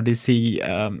Galaxy and Odyssey,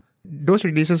 those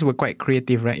releases were quite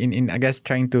creative, right? In I guess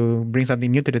trying to bring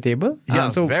something new to the table. Yeah,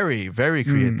 very, very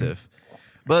creative.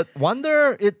 But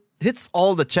Wonder, it hits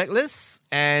all the checklists,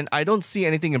 and I don't see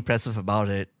anything impressive about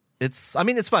it. It's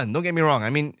fun. Don't get me wrong. I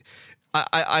mean,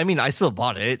 I still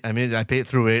bought it. I mean, I paid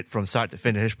through it from start to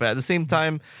finish. But at the same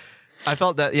time, I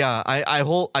felt that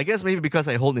I guess maybe because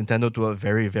I hold Nintendo to a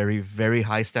very, very, very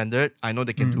high standard, I know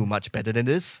they can do much better than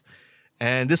this.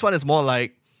 And this one is more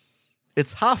like,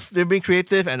 it's half they're being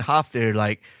creative and half they're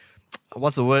like,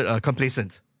 what's the word?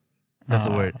 Complacent. That's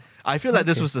the word. I feel like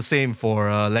this was the same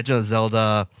for Legend of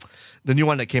Zelda, the new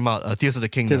one that came out, Tears of the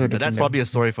Kingdom. But that's probably a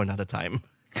story for another time.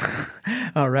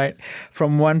 All right.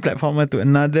 From one platformer to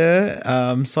another,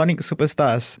 Sonic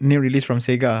Superstars, new release from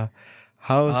Sega.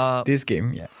 How's this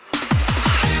game? Yeah.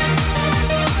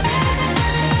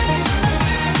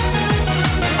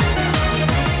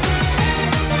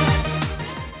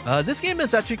 This game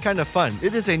is actually kind of fun.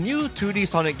 It is a new 2D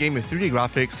Sonic game with 3D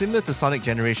graphics similar to Sonic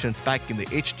Generations back in the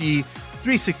HD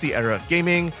 360 era of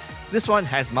gaming. This one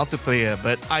has multiplayer,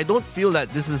 but I don't feel that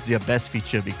this is their best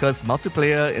feature because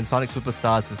multiplayer in Sonic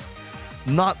Superstars is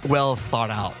not well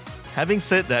thought out. Having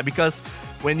said that, because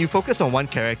when you focus on one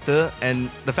character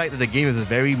and the fact that the game is a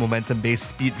very momentum-based,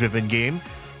 speed-driven game,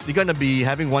 you're going to be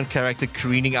having one character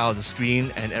careening out of the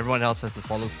screen and everyone else has to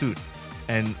follow suit.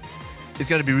 And it's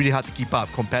going to be really hard to keep up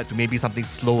compared to maybe something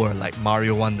slower like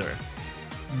Mario Wonder.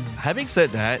 Having said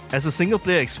that, as a single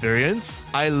player experience,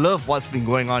 I love what's been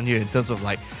going on here in terms of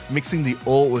like mixing the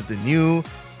old with the new,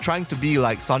 trying to be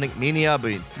like Sonic Mania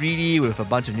but in 3D with a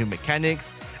bunch of new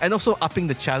mechanics, and also upping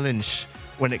the challenge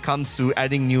when it comes to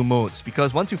adding new modes.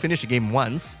 Because once you finish the game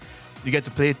once, you get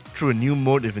to play through a new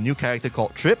mode with a new character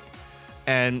called Trip,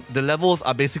 and the levels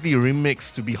are basically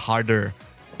remixed to be harder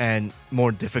and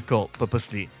more difficult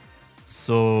purposely.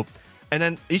 So, and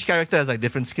then each character has like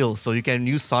different skills. So you can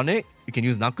use Sonic, you can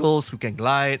use Knuckles, who can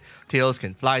glide, Tails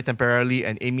can fly temporarily,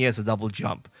 and Amy has a double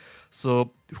jump.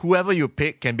 So whoever you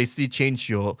pick can basically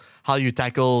change how you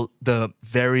tackle the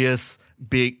various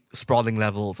big sprawling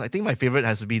levels. I think my favorite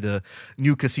has to be the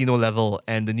new casino level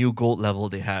and the new gold level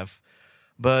they have.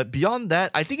 But beyond that,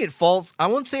 I think I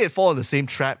won't say it falls in the same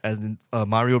trap as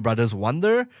Mario Brothers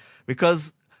Wonder,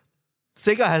 because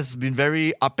Sega has been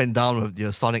very up and down with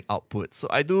their Sonic output. So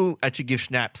I do actually give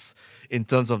snaps in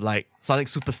terms of like Sonic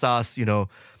Superstars,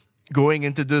 going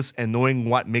into this and knowing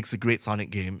what makes a great Sonic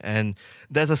game. And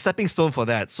there's a stepping stone for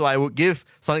that. So I would give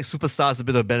Sonic Superstars a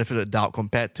bit of benefit of the doubt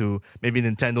compared to maybe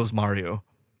Nintendo's Mario.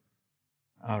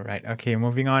 All right. Okay,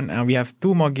 moving on. We have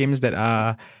 2 more games that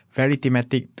are very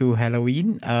thematic to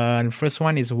Halloween. The first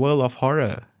one is World of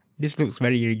Horror. This looks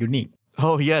very unique.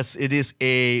 Oh, yes. It is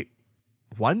a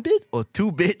 1-bit or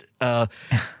 2-bit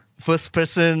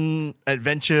first-person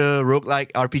adventure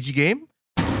roguelike RPG game.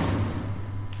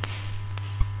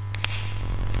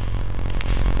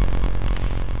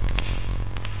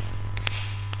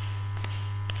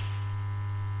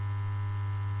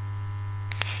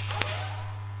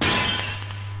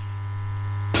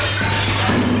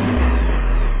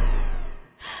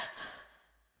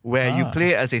 Where you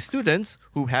play as a student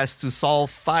who has to solve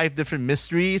 5 different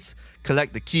mysteries,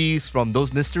 collect the keys from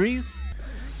those mysteries,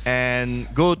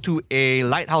 and go to a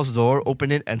lighthouse door,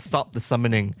 open it, and stop the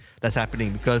summoning that's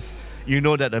happening, because you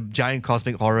know that a giant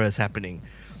cosmic horror is happening.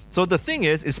 So the thing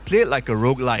is, it's played like a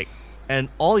roguelike, and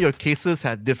all your cases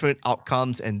have different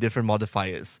outcomes and different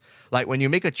modifiers. Like when you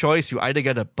make a choice, you either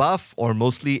get a buff or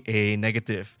mostly a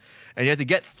negative. And you have to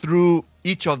get through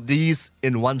each of these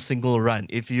in one single run.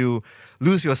 If you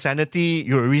lose your sanity,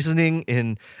 your reasoning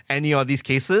in any of these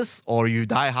cases, or you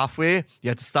die halfway, you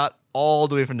have to start all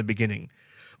the way from the beginning.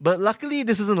 But luckily,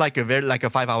 this isn't like a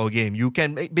 5-hour game. You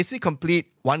can basically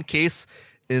complete one case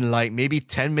in like maybe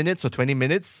 10 minutes or 20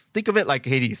 minutes. Think of it like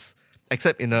Hades,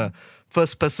 except in a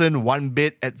first-person,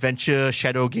 1-bit adventure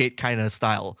Shadowgate kind of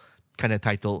style, kind of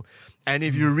title. And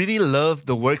if you really love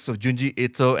the works of Junji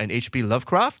Ito and H.P.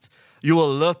 Lovecraft, you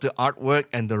will love the artwork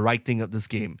and the writing of this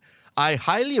game. I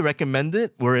highly recommend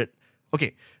it.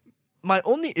 Okay, my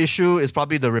only issue is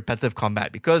probably the repetitive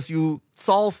combat, because you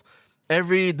solve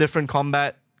every different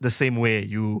combat the same way.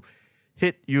 You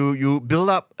build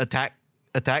up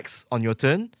attacks on your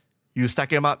turn, you stack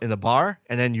them up in a bar,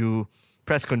 and then you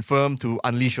press confirm to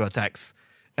unleash your attacks.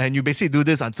 And you basically do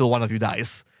this until one of you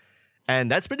dies. And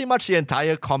that's pretty much the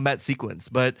entire combat sequence.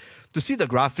 But to see the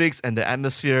graphics and the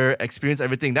atmosphere, experience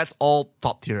everything, that's all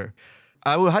top tier.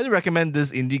 I would highly recommend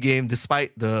this indie game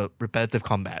despite the repetitive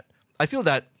combat. I feel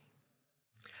that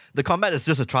the combat is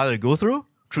just a trial to go through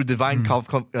divine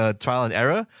trial and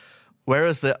error.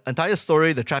 Whereas the entire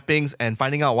story, the trappings, and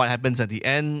finding out what happens at the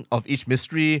end of each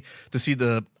mystery to see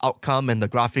the outcome and the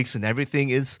graphics and everything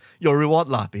is your reward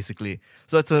lah, basically.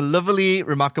 So it's a lovely,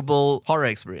 remarkable horror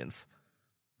experience.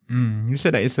 You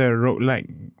said that it's a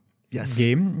roguelike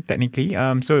game, technically.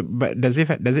 But does it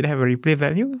have a replay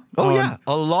value? Oh, yeah.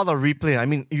 A lot of replay. I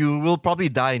mean, you will probably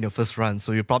die in your first run,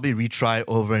 so you'll probably retry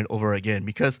over and over again,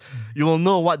 because you will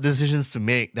know what decisions to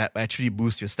make that actually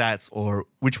boost your stats, or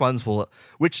which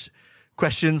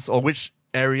questions or which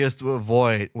areas to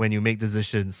avoid when you make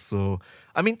decisions. So,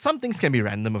 I mean, some things can be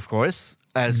random, of course,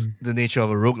 as the nature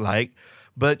of a roguelike,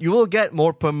 but you will get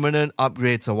more permanent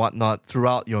upgrades or whatnot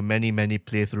throughout your many, many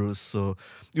playthroughs. So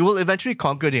you will eventually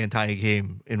conquer the entire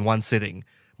game in one sitting.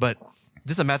 But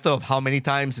just a matter of how many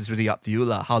times is really up to you,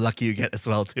 how lucky you get as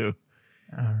well too.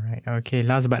 All right. Okay.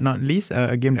 Last but not least,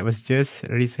 a game that was just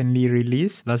recently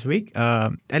released last week,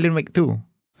 Alan Wake 2.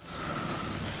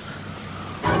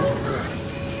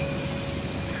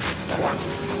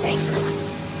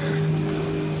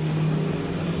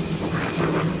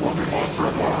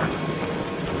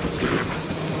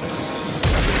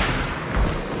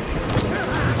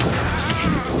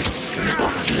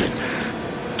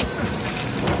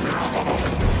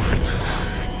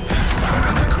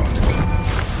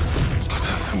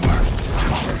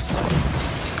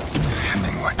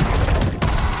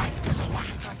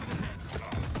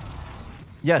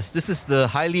 Yes, this is the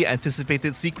highly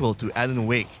anticipated sequel to Alan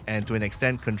Wake and to an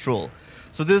extent Control.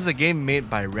 So this is a game made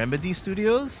by Remedy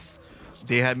Studios.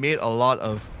 They have made a lot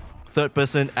of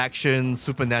third-person action,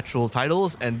 supernatural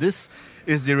titles, and this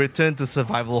is the return to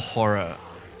survival horror.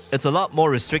 It's a lot more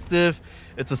restrictive.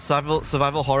 It's a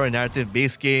survival horror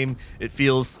narrative-based game. It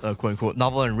feels quote-unquote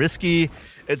novel and risky.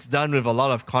 It's done with a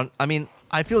lot of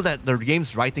I feel that the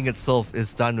game's writing itself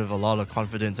is done with a lot of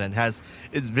confidence and has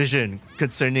its vision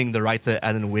concerning the writer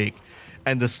Alan Wake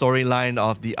and the storyline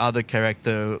of the other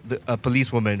character, a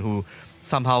policewoman who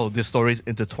somehow the stories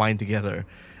intertwine together.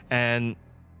 And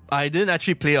I didn't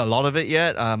actually play a lot of it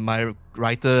yet. My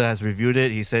writer has reviewed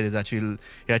it. He said he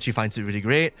actually finds it really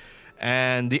great.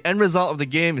 And the end result of the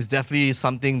game is definitely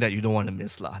something that you don't want to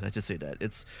miss. Let's just say that.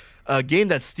 It's a game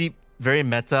that's steep, very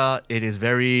meta. It is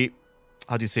very,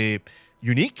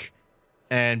 unique.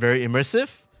 and very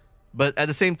immersive. But at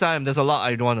the same time, there's a lot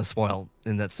I don't want to spoil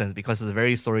in that sense because it's a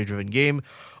very story-driven game.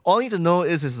 All you need to know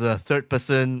is it's a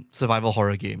third-person survival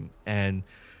horror game. And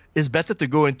it's better to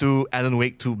go into Alan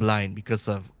Wake 2 blind because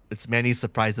of its many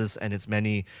surprises and its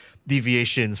many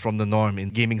deviations from the norm in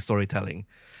gaming storytelling.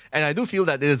 And I do feel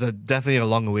that it is definitely a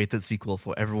long-awaited sequel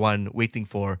for everyone waiting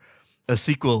for a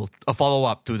sequel, a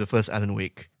follow-up to the first Alan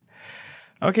Wake.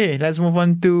 Okay, let's move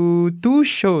on to two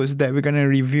shows that we're going to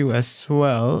review as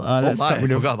well. I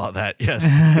forgot about that. Yes.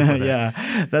 Yeah.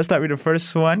 Let's start with the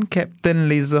first one, Captain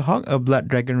Laserhawk, a Blood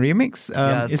Dragon remix.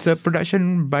 Yes. It's a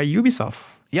production by Ubisoft.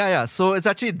 Yeah. So it's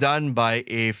actually done by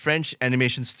a French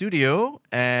animation studio.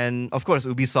 And of course,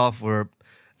 Ubisoft were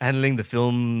handling the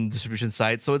film distribution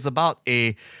side. So it's about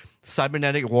a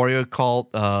cybernetic warrior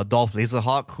called Dolph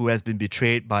Laserhawk, who has been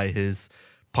betrayed by his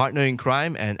partner in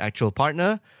crime and actual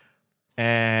partner.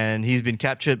 And he's been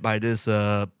captured by this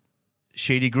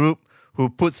shady group who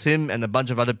puts him and a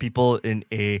bunch of other people in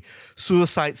a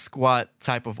suicide squad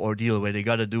type of ordeal where they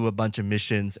got to do a bunch of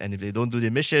missions. And if they don't do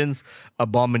the missions, a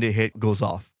bomb in their head goes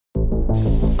off.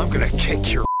 I'm gonna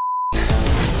kick your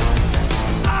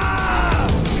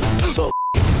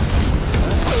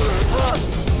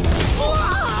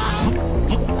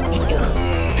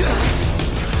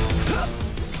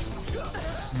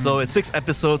So it's 6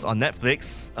 episodes on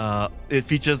Netflix. It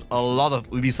features a lot of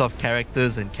Ubisoft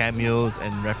characters and cameos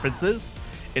and references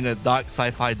in a dark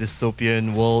sci-fi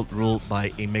dystopian world ruled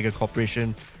by a mega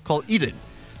corporation called Eden.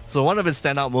 So one of its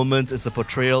standout moments is the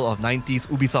portrayal of 90s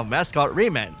Ubisoft mascot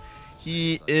Rayman.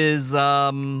 He is,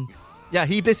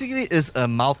 he basically is a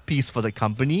mouthpiece for the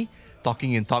company,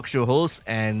 talking in talk show hosts,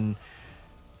 and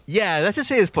yeah, let's just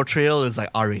say his portrayal is like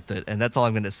R-rated, and that's all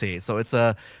I'm going to say. So it's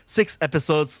 6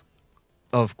 episodes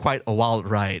of quite a wild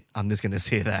ride. I'm just going to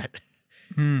say that.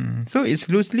 So it's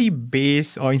loosely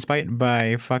based or inspired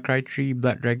by Far Cry 3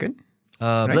 Blood Dragon?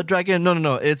 Right? Blood Dragon,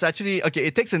 no. It's actually, okay,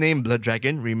 it takes the name Blood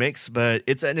Dragon remix, but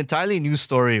it's an entirely new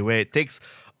story where it takes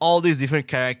all these different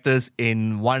characters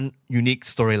in one unique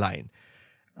storyline.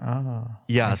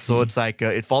 Yeah, so it's like,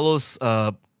 it follows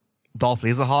Dolph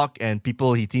Laserhawk, and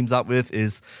people he teams up with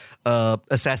is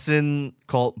assassin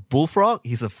called Bullfrog.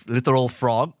 He's a literal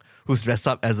frog who's dressed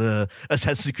up as a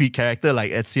Assassin's Creed character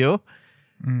like Ezio.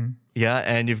 Yeah,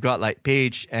 and you've got like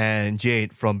Paige and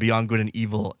Jade from Beyond Good and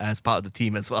Evil as part of the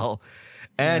team as well.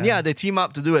 And yeah, they team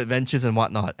up to do adventures and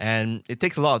whatnot. And it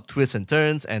takes a lot of twists and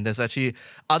turns. And there's actually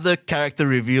other character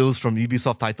reveals from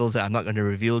Ubisoft titles that I'm not going to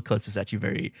reveal because it's actually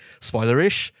very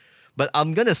spoilerish. But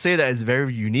I'm going to say that it's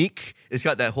very unique. It's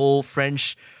got that whole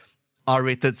French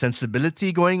R-rated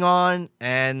sensibility going on,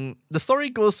 and the story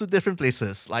goes to different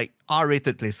places, like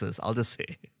R-rated places, I'll just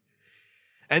say.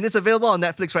 And it's available on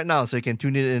Netflix right now, so you can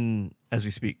tune it in as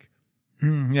we speak.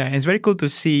 Yeah, it's very cool to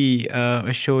see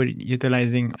a show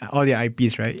utilizing all their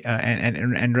IPs, right?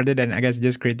 And rather than, I guess,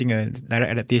 just creating a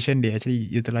direct adaptation, they actually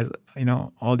utilize,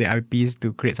 all the IPs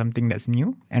to create something that's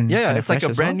new. And yeah, it's like a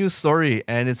brand new story,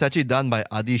 and it's actually done by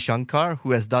Adi Shankar,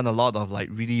 who has done a lot of like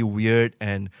really weird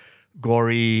and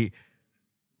gory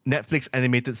Netflix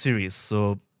animated series.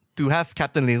 So to have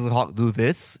Captain Laserhawk do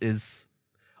this is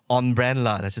on brand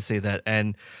lah, let's just say that.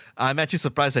 And I'm actually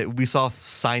surprised that Ubisoft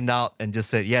signed out and just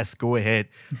said, yes, go ahead,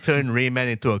 turn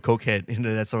Rayman into a cokehead,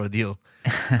 that sort of deal.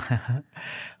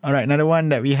 All right, another one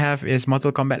that we have is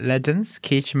Mortal Kombat Legends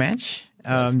Cage Match.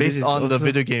 It's based on the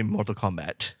video game Mortal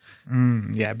Kombat.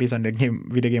 Yeah, based on the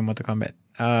video game Mortal Kombat.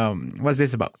 What's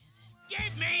this about?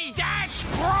 Give me that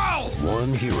scroll!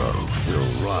 One hero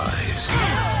will rise.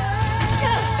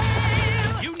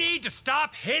 You need to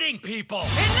stop hitting people!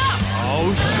 Enough!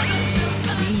 Oh,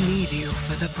 We need you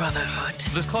for the Brotherhood.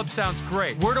 this club sounds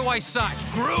great. Where do I sign?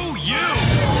 Screw you!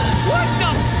 What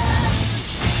the?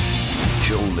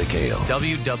 Joel McHale,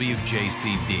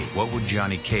 WWJCD. What would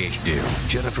Johnny Cage do?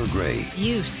 Jennifer Grey,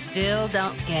 You still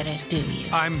don't get it, do you?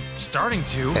 I'm starting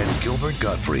to. and Gilbert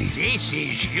Gottfried. This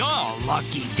is your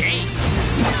lucky day.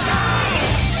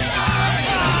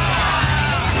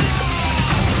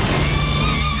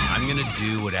 I'm gonna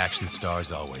do what action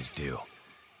stars always do.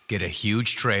 Get a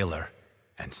huge trailer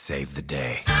and save the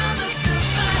day.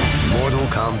 Mortal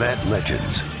Kombat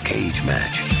Legends Cage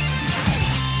Match.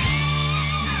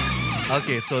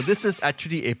 Okay, so this is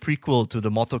actually a prequel to the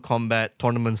Mortal Kombat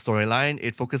tournament storyline.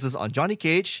 It focuses on Johnny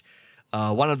Cage,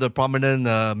 one of the prominent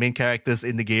main characters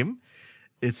in the game.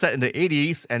 It's set in the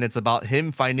 80s, and it's about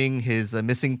him finding his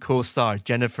missing co-star,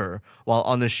 Jennifer, while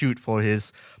on a shoot for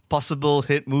his possible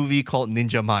hit movie called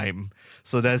Ninja Mime.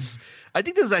 So I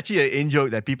think this is actually an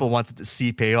in-joke that people wanted to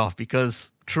see pay off,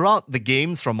 because throughout the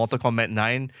games from Mortal Kombat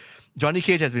 9, Johnny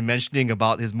Cage has been mentioning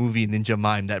about his movie Ninja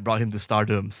Mime that brought him to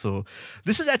stardom. So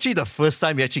this is actually the first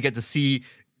time we actually get to see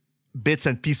bits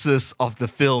and pieces of the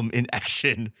film in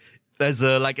action as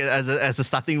a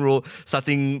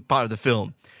starting part of the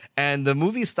film. And the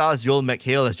movie stars Joel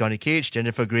McHale as Johnny Cage,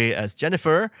 Jennifer Grey as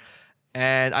Jennifer,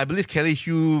 and I believe Kelly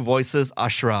Hu voices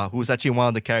Ashra, who's actually one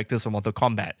of the characters from Mortal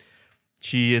Kombat.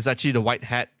 She is actually the white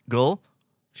hat girl.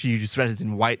 She dresses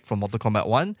in white from Mortal Kombat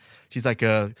 1. She's like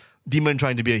a demon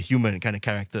trying to be a human kind of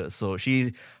character. So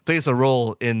she plays a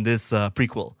role in this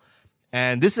prequel.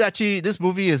 And this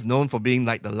movie is known for being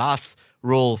like the last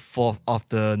role of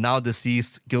the now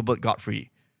deceased Gilbert Gottfried.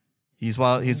 He's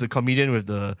a comedian with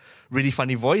the really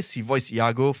funny voice. He voiced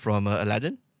Iago from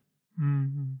Aladdin.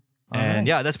 Mm-hmm. And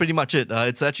yeah, that's pretty much it.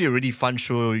 It's actually a really fun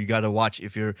show you gotta watch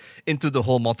if you're into the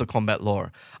whole Mortal Kombat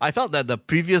lore. I felt that the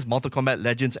previous Mortal Kombat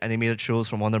Legends animated shows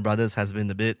from Warner Brothers has been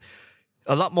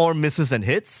a lot more misses than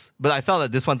hits, but I felt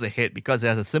that this one's a hit because it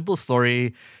has a simple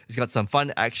story, it's got some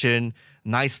fun action,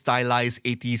 nice stylized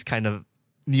 80s kind of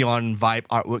neon vibe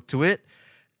artwork to it.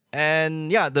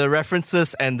 And yeah, the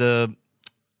references and the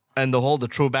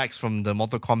throwbacks from the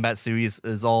Mortal Kombat series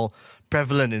is all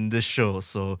prevalent in this show.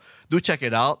 So do check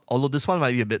it out. Although this one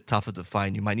might be a bit tougher to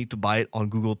find. You might need to buy it on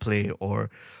Google Play or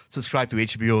subscribe to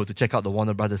HBO to check out the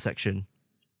Warner Brothers section.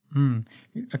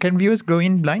 Can viewers go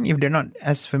in blind if they're not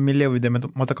as familiar with the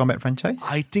Mortal Kombat franchise?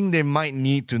 I think they might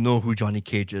need to know who Johnny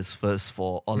Cage is first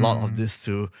for a lot of this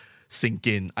to sink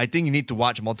in. I think you need to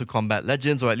watch Mortal Kombat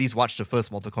Legends or at least watch the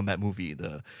first Mortal Kombat movie,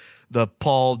 the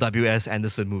Paul W.S.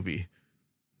 Anderson movie.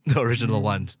 The original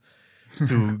one,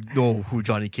 to know who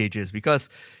Johnny Cage is, because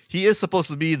he is supposed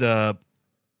to be the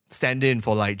stand-in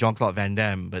for like Jean-Claude Van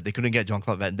Damme, but they couldn't get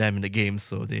Jean-Claude Van Damme in the game,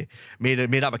 so they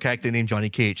made up a character named Johnny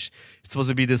Cage. It's supposed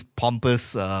to be this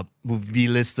pompous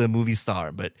B-lister movie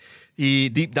star, but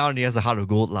deep down he has a heart of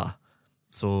gold lah.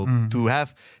 So to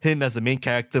have him as the main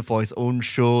character for his own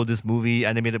show, this movie,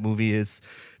 animated movie, is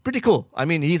pretty cool. I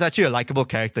mean, he's actually a likable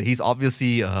character. He's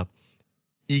obviously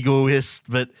egoist,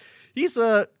 but he's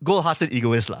a gold-hearted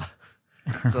egoist lah.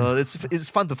 So it's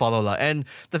fun to follow lah. And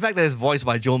the fact that it's voiced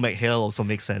by Joel McHale also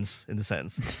makes sense in the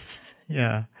sense.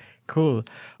 Yeah, cool.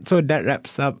 So that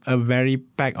wraps up a very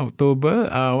packed October.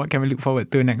 What can we look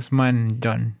forward to next month,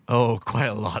 John? Oh, quite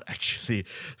a lot actually.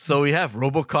 So we have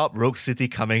RoboCop Rogue City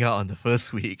coming out on the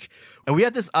first week. And we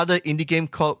have this other indie game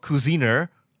called Cuisiner,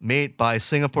 made by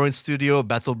Singaporean studio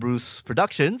Battle Bruce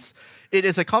Productions. It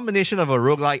is a combination of a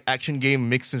roguelike action game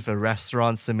mixed with a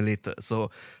restaurant simulator. So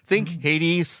think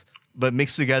Hades, but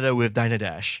mixed together with Diner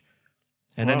Dash.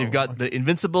 And then you've got the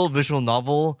Invincible visual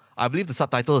novel. I believe the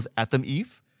subtitle is Atom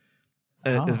Eve.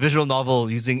 It's a visual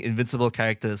novel using invincible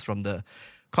characters from the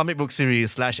comic book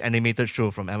series / animated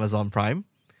show from Amazon Prime.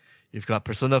 You've got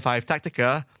Persona 5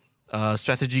 Tactica, a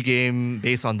strategy game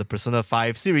based on the Persona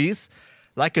 5 series,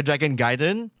 Like a Dragon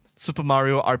Gaiden, Super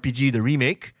Mario RPG the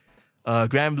remake,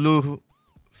 Grand Blue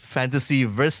Fantasy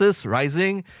Versus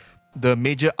Rising, the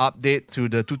major update to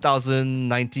the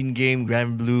 2019 game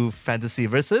Grand Blue Fantasy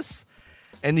Versus.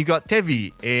 And you got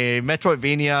Tevi, a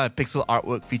Metroidvania pixel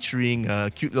artwork featuring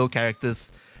cute little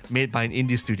characters made by an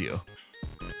indie studio.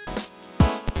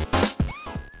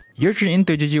 You're tuned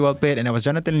into GG Well Played, and I was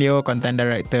Jonathan Leo, content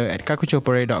director at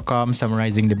kakuchopore.com,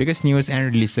 summarizing the biggest news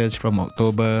and releases from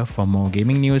October. For more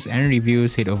gaming news and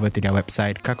reviews, head over to their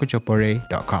website,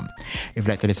 kakuchopore.com. If you'd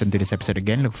like to listen to this episode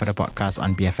again, look for the podcast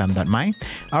on bfm.my,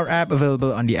 our app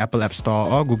available on the Apple App Store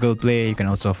or Google Play. You can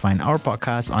also find our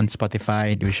podcast on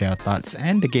Spotify. Do share your thoughts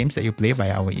and the games that you play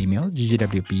via our email,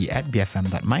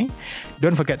 ggwp@bfm.my.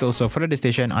 Don't forget to also follow the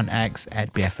station on X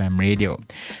at BFM Radio.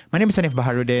 My name is Hanif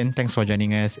Baharudin. Thanks for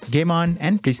joining us. Game on,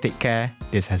 and please take care.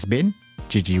 This has been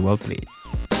GG Well Played.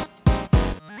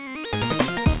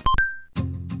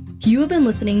 You have been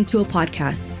listening to a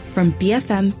podcast from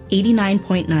BFM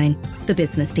 89.9, the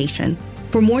business station.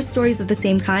 For more stories of the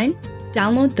same kind,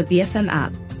 download the BFM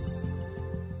app.